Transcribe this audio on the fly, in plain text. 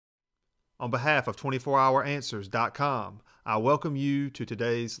On behalf of 24houranswers.com, I welcome you to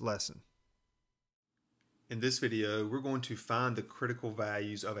today's lesson. In this video, we're going to find the critical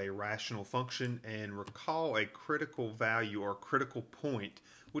values of a rational function and recall a critical value or critical point,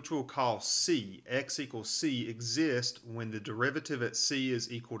 which we'll call c. X equals c exists when the derivative at c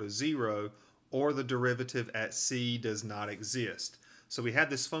is equal to 0 or the derivative at c does not exist. So we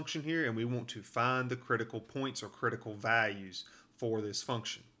have this function here and we want to find the critical points or critical values for this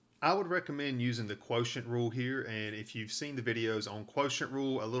function. I would recommend using the quotient rule here, and if you've seen the videos on quotient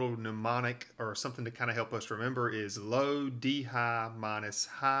rule, a little mnemonic or something to kind of help us remember is low d high minus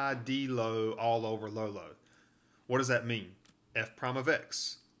high d low all over low low. What does that mean? F prime of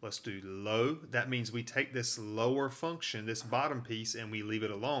x. Let's do low. That means we take this lower function, this bottom piece, and we leave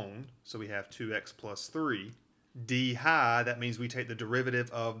it alone. So we have 2x plus 3. D high, that means we take the derivative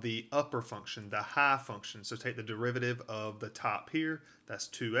of the upper function, the high function. So take the derivative of the top here, that's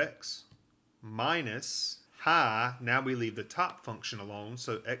 2x, minus high, now we leave the top function alone,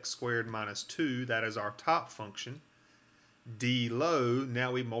 so x squared minus 2, that is our top function. D low,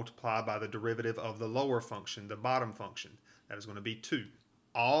 now we multiply by the derivative of the lower function, the bottom function. That is going to be 2,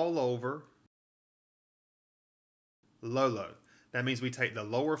 all over low low. That means we take the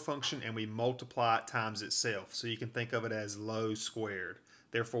lower function and we multiply it times itself. So you can think of it as low squared.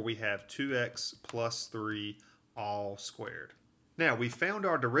 Therefore, we have 2x plus 3 all squared. Now, we found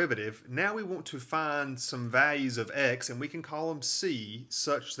our derivative. Now we want to find some values of x, and we can call them c,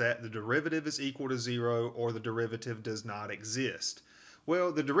 such that the derivative is equal to 0 or the derivative does not exist.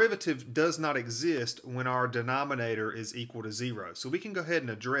 Well, the derivative does not exist when our denominator is equal to 0. So we can go ahead and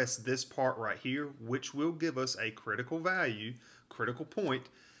address this part right here, which will give us a critical value, critical point.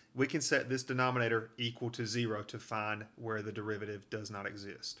 We can set this denominator equal to 0 to find where the derivative does not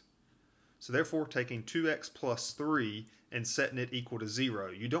exist. So therefore, taking 2x plus 3 and setting it equal to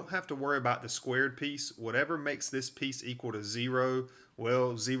 0. You don't have to worry about the squared piece. Whatever makes this piece equal to 0,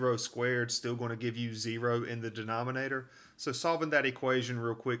 well, 0 squared is still going to give you 0 in the denominator. So solving that equation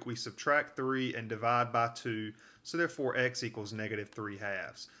real quick, we subtract 3 and divide by 2. So therefore, x equals negative 3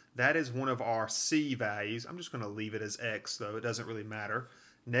 halves. That is one of our c values. I'm just going to leave it as x, though. It doesn't really matter.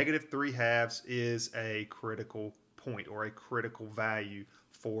 Negative 3 halves is a critical point or a critical value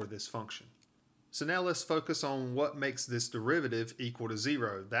for this function. So now let's focus on what makes this derivative equal to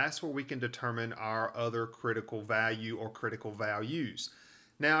 0. That's where we can determine our other critical value or critical values.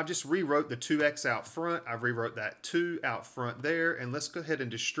 Now I just rewrote the 2x out front. I rewrote that 2 out front there, and let's go ahead and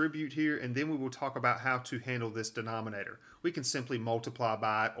distribute here, and then we will talk about how to handle this denominator. We can simply multiply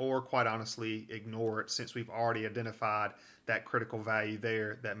by it, or quite honestly ignore it, since we've already identified that critical value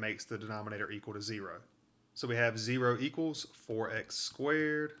there that makes the denominator equal to 0. So we have 0 equals 4x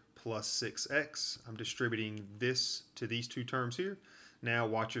squared plus 6x. I'm distributing this to these two terms here. Now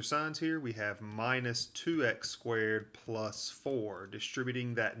watch your signs here. We have minus 2x squared plus 4,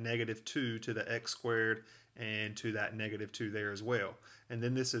 distributing that negative 2 to the x squared and to that negative 2 there as well. And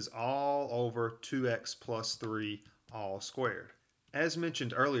then this is all over 2x plus 3 all squared. As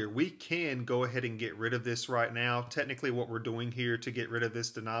mentioned earlier, we can go ahead and get rid of this right now. Technically, what we're doing here to get rid of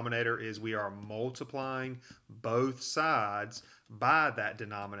this denominator is we are multiplying both sides by that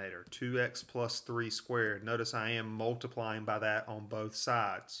denominator, 2x plus 3 squared. Notice I am multiplying by that on both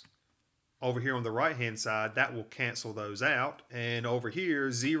sides. Over here on the right-hand side, that will cancel those out. And over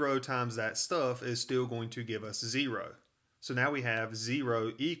here, 0 times that stuff is still going to give us 0. So now we have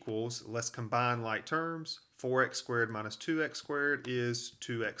 0 equals, let's combine like terms, 4x squared minus 2x squared is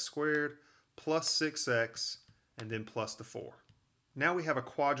 2x squared plus 6x and then plus the 4. Now we have a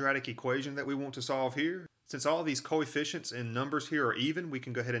quadratic equation that we want to solve here. Since all these coefficients and numbers here are even, we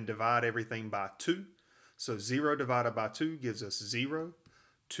can go ahead and divide everything by 2. So 0 divided by 2 gives us 0.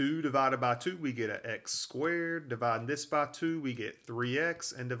 2 divided by 2, we get an x squared. Dividing this by 2, we get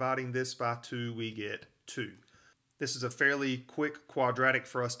 3x. And dividing this by 2, we get 2. This is a fairly quick quadratic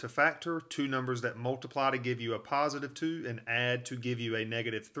for us to factor. Two numbers that multiply to give you a positive 2 and add to give you a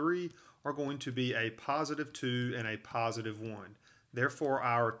negative 3 are going to be a positive 2 and a positive 1. Therefore,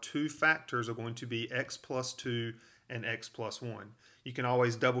 our two factors are going to be x plus 2 and x plus 1. You can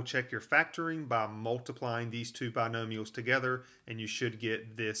always double check your factoring by multiplying these two binomials together, and you should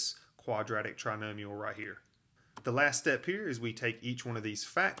get this quadratic trinomial right here. The last step here is we take each one of these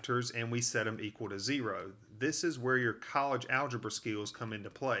factors and we set them equal to 0. This is where your college algebra skills come into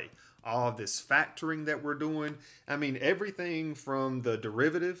play. All of this factoring that we're doing, I mean everything from the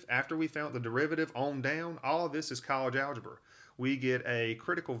derivative, after we found the derivative on down, all of this is college algebra. We get a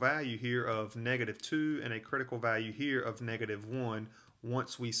critical value here of -2 and a critical value here of -1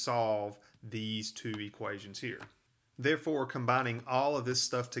 once we solve these two equations here. Therefore, combining all of this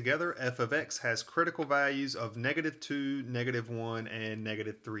stuff together, f of x has critical values of -2, -1, and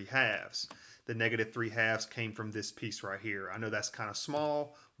 -3/2. The -3/2 came from this piece right here. I know that's kind of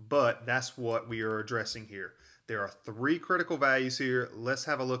small, but that's what we are addressing here. There are 3 critical values here. Let's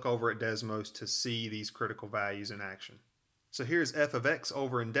have a look over at Desmos to see these critical values in action. So here's f of x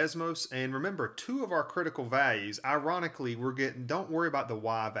over in Desmos, and remember 2 of our critical values, ironically, don't worry about the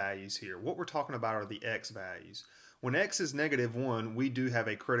y values here. What we're talking about are the x values. When x is -1, we do have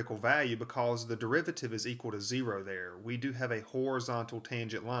a critical value because the derivative is equal to 0 there. We do have a horizontal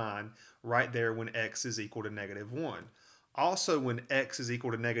tangent line right there when x is equal to -1. Also when x is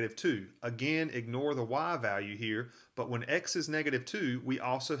equal to -2, again ignore the y value here, but when x is -2, we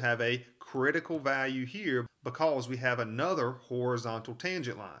also have a critical value here because we have another horizontal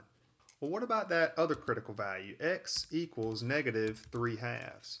tangent line. Well, what about that other critical value, x equals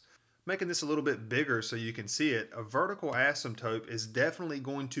 -3/2? Making this a little bit bigger so you can see it, a vertical asymptote is definitely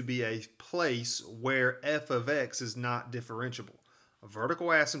going to be a place where f of x is not differentiable. A vertical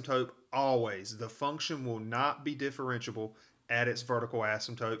asymptote, always, the function will not be differentiable at its vertical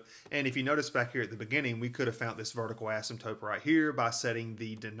asymptote. And if you notice back here at the beginning, we could have found this vertical asymptote right here by setting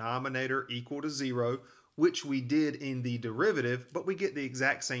the denominator equal to 0, which we did in the derivative, but we get the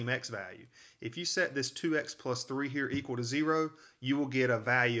exact same x value. If you set this 2x plus 3 here equal to 0, you will get a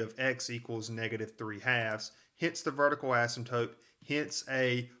value of x equals -3/2, hence the vertical asymptote, hence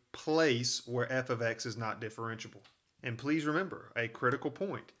a place where f of x is not differentiable. And please remember, a critical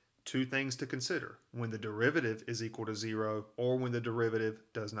point, 2 things to consider: when the derivative is equal to 0 or when the derivative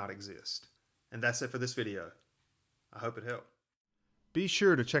does not exist. And that's it for this video. I hope it helped. Be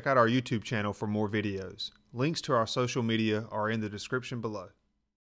sure to check out our YouTube channel for more videos. Links to our social media are in the description below.